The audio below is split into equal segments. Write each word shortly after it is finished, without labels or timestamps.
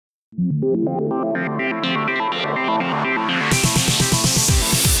Day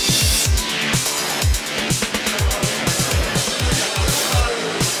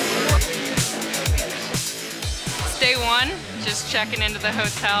one, just checking into the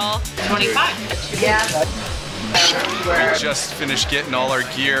hotel. 25. Yeah. We just finished getting all our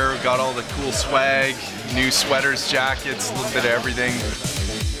gear, got all the cool swag, new sweaters, jackets, a little bit of everything.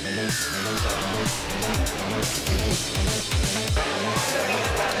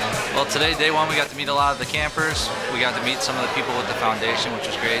 Well, today, day one, we got to meet a lot of the campers. We got to meet some of the people with the foundation, which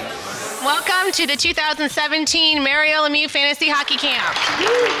was great. Welcome to the 2017 Mario Lemieux Fantasy Hockey Camp.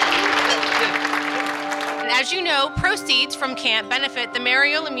 As you know, proceeds from camp benefit the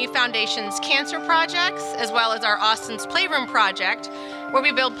Mario Lemieux Foundation's cancer projects, as well as our Austin's Playroom project, where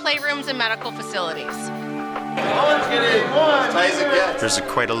we build playrooms and medical facilities. There's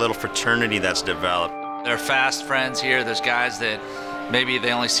quite a little fraternity that's developed. They're fast friends here. There's guys that maybe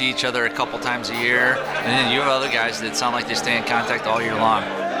they only see each other a couple times a year, and then you have other guys that sound like they stay in contact all year long.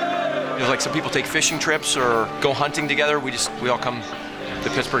 You know, like some people take fishing trips or go hunting together. We all come to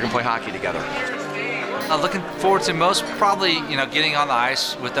Pittsburgh and play hockey together. Looking forward to most probably, getting on the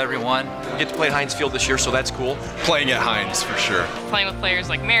ice with everyone. We get to play at Heinz Field this year, so that's cool. Playing at Heinz for sure. Playing with players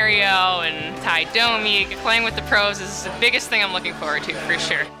like Mario and Ty Domi, playing with the pros is the biggest thing I'm looking forward to, for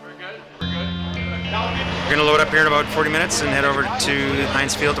sure. We're going to load up here in about 40 minutes and head over to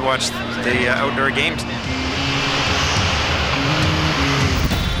Heinz Field to watch the outdoor games.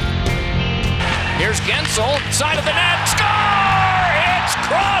 Here's Gensel, side of the net, score! It's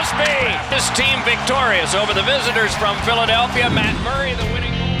Crosby! His team victorious over the visitors from Philadelphia. Matt Murray, the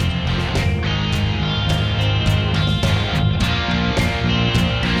winning goal.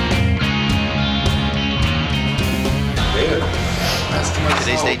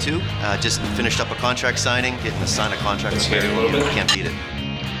 Today's day two. Just finished up a contract signing, getting to sign a contract. Can't beat it.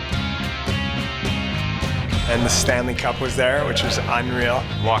 And the Stanley Cup was there, which was unreal.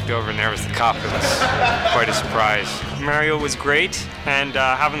 Walked over and there was the cup. It was quite a surprise. Mario was great, and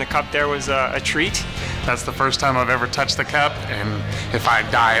having the cup there was a treat. That's the first time I've ever touched the cup, and if I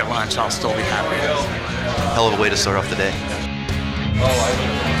die at lunch, I'll still be happy. Hell of a way to start off the day.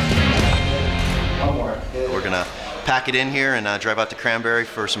 We're gonna pack it in here and drive out to Cranberry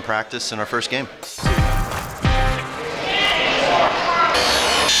for some practice in our first game.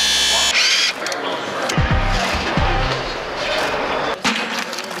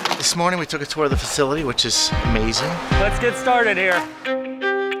 This morning we took a tour of the facility, which is amazing. Let's get started here.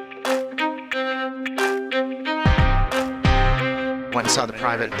 Went and saw the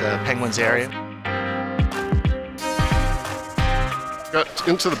private Penguins area. Got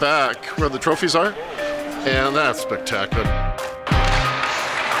into the back where the trophies are, and that's spectacular.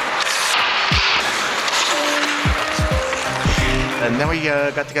 And then we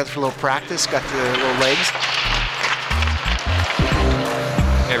got together for a little practice, got the little legs.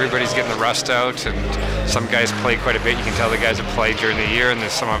 Everybody's getting the rust out, and some guys play quite a bit. You can tell the guys have played during the year, and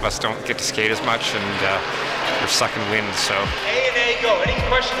there's some of us don't get to skate as much, and we're sucking wind, so. A&A go. Any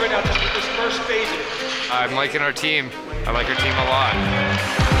questions right now? This first phase of it. I'm liking our team. I like our team a lot.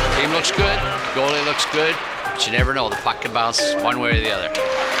 Team looks good, goalie looks good, but you never know. The puck can bounce one way or the other.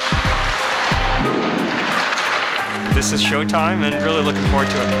 This is showtime, and really looking forward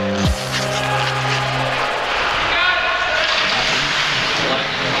to it.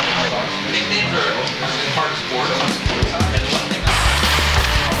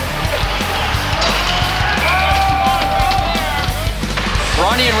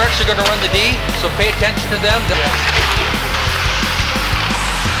 Ronnie and Rex are going to run the D, so pay attention to them.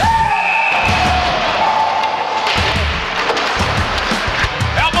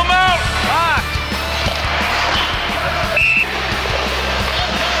 Help them out!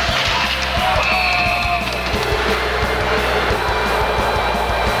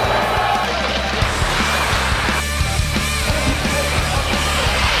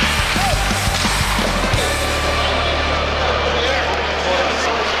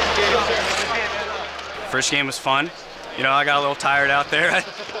 First game was fun. You know, I got a little tired out there.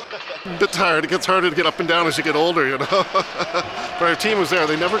 A bit tired. It gets harder to get up and down as you get older, you know. But our team was there.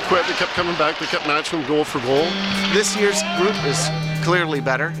 They never quit. They kept coming back. They kept matching goal for goal. This year's group is clearly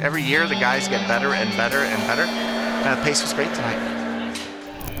better. Every year the guys get better and better and better. The pace was great tonight.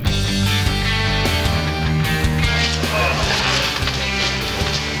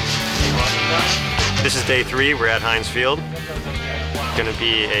 This is day three. We're at Heinz Field. It's going to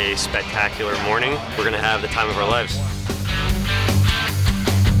be a spectacular morning. We're going to have the time of our lives.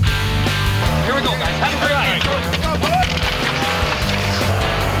 Here we go, guys. Have a great night.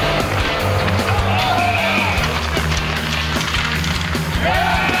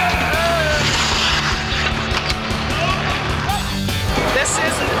 Yeah!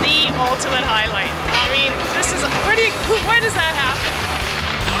 ultimate highlight. I mean, this is pretty cool. Why does that happen?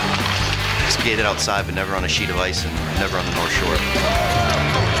 Skated outside, but never on a sheet of ice and never on the North Shore.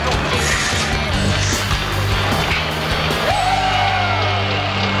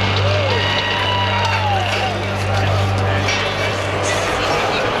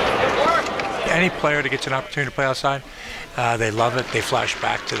 Any player that gets an opportunity to play outside, they love it. They flash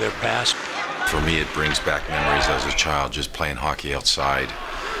back to their past. For me, it brings back memories as a child, just playing hockey outside.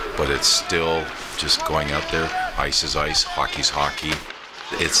 But it's still just going out there. Ice is ice, hockey's hockey.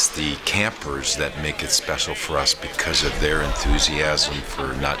 It's the campers that make it special for us because of their enthusiasm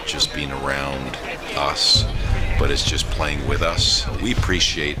for not just being around us, but it's just playing with us. We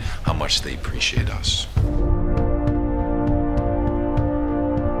appreciate how much they appreciate us.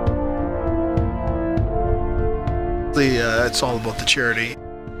 It's all about the charity.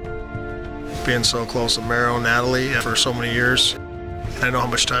 Being so close to Mario and Natalie for so many years, I know how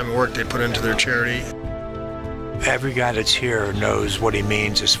much time and work they put into their charity. Every guy that's here knows what he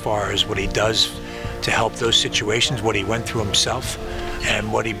means as far as what he does to help those situations, what he went through himself,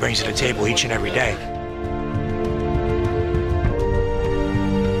 and what he brings to the table each and every day.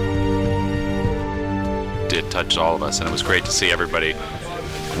 It touched all of us, and it was great to see everybody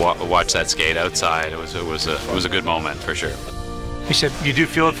watch that skate outside. It was a good moment for sure. He said, you do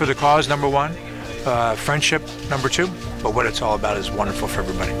feel it for the cause, number one, friendship, number two, but what it's all about is wonderful for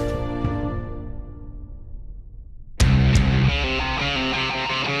everybody.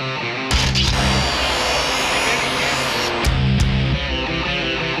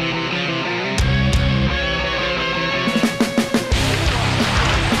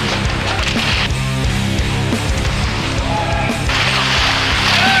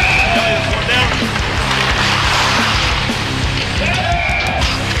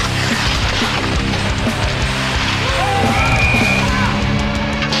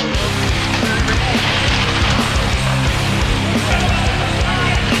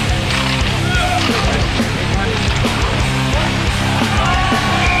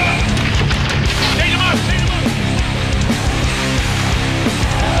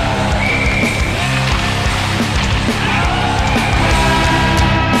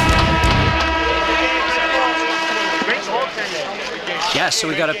 Yeah, so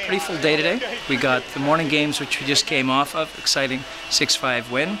we got a pretty full day today. We got the morning games, which we just came off of, exciting 6-5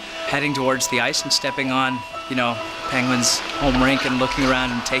 win. Heading towards the ice and stepping on, you know, Penguins' home rink and looking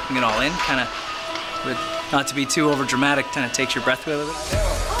around and taking it all in. Kind of, not to be too over dramatic, kind of takes your breath away a little bit.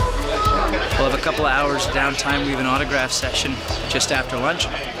 We'll have a couple of hours downtime. We have an autograph session just after lunch.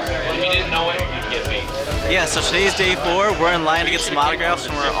 If you didn't know it, you'd get beat. Yeah, so today's day 4. We're in line to get some autographs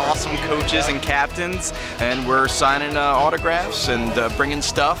from our awesome coaches and captains, and we're signing autographs and bringing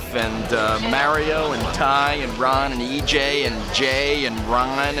stuff, and Mario and Ty and Ron and EJ and Jay and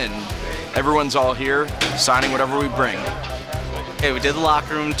Ron and everyone's all here signing whatever we bring. Hey, we did the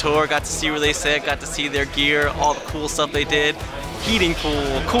locker room tour, got to see where they sit, got to see their gear, all the cool stuff they did. Heating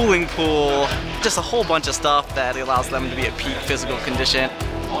pool, cooling pool, just a whole bunch of stuff that allows them to be at peak physical condition.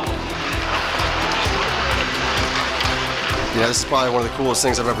 Yeah, this is probably one of the coolest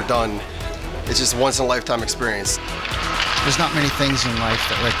things I've ever done. It's just a once-in-a-lifetime experience. There's not many things in life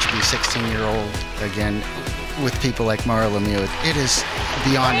that let you be 16-year-old again with people like Mario Lemieux. It is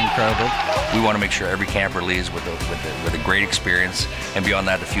beyond incredible. We want to make sure every camper leaves with a great experience, and beyond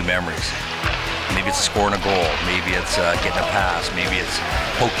that, a few memories. Maybe it's scoring a goal, maybe it's getting a pass, maybe it's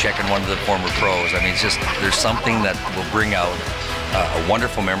poke checking one of the former pros. I mean, it's just, there's something that will bring out a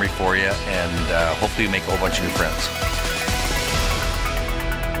wonderful memory for you, and hopefully you make a whole bunch of new friends.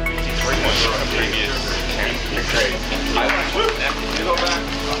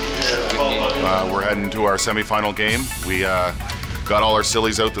 We're heading to our semifinal game. We got all our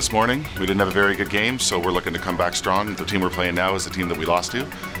sillies out this morning. We didn't have a very good game, so we're looking to come back strong. The team we're playing now is the team that we lost to,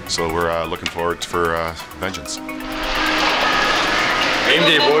 so we're looking forward for vengeance. Game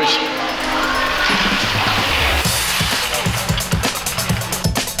day, boys.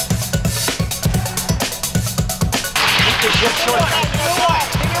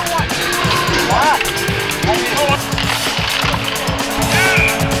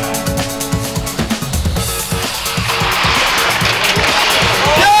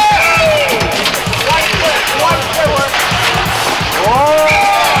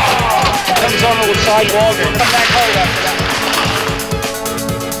 Comes on the sidewalk and come back hard after that.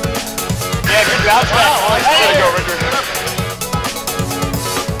 Yeah, good job. There you go, Richard.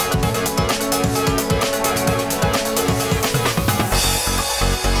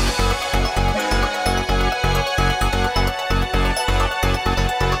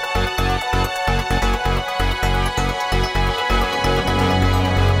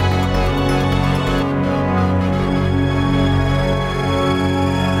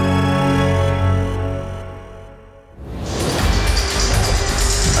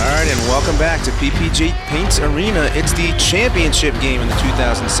 and welcome back to PPG Paints Arena. It's the championship game in the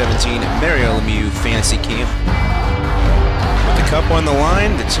 2017 Mario Lemieux Fantasy Camp. With the cup on the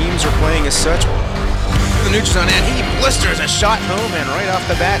line, the teams are playing as such. The neutral zone, and he blisters a shot home, and right off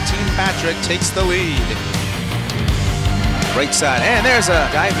the bat, Team Patrick takes the lead. Right side, and there's a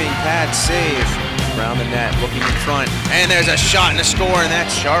diving pad save around the net, looking in front, and there's a shot and a score, and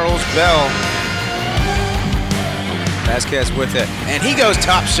that's Charles Bell. Vasquez with it, and he goes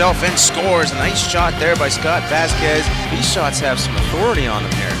top shelf and scores. A nice shot there by Scott Vasquez. These shots have some authority on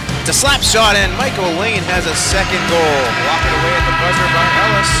them here. It's a slap shot, and Michael Lane has a second goal. Block it away at the buzzer by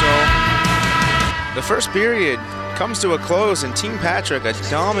Ellis, so the first period comes to a close, and Team Patrick, a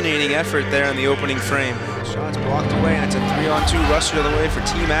dominating effort there in the opening frame. Shots blocked away, and it's a 3-on-2 rush the other way for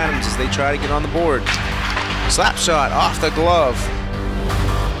Team Adams as they try to get on the board. Slap shot off the glove.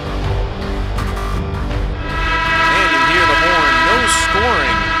 And you hear the horn. No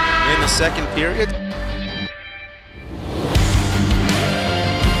scoring in the second period.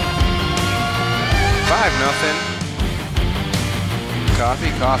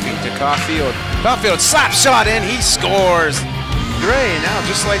 Coffee to Caulfield. Caulfield slap shot in, he scores. Gray now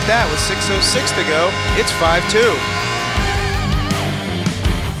just like that with 6:06 to go, it's 5-2.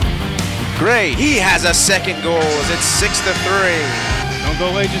 Gray, he has a second goal as it's 6-3. Don't go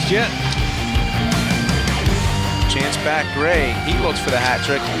away just yet. Chance back, Gray, he looks for the hat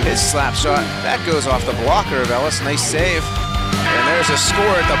trick. His slap shot, that goes off the blocker of Ellis, nice save. And there's a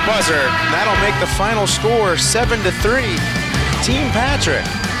score at the buzzer. That'll make the final score 7-3. Team Patrick,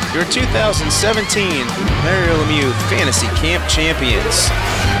 your 2017 Mario Lemieux Fantasy Camp champions.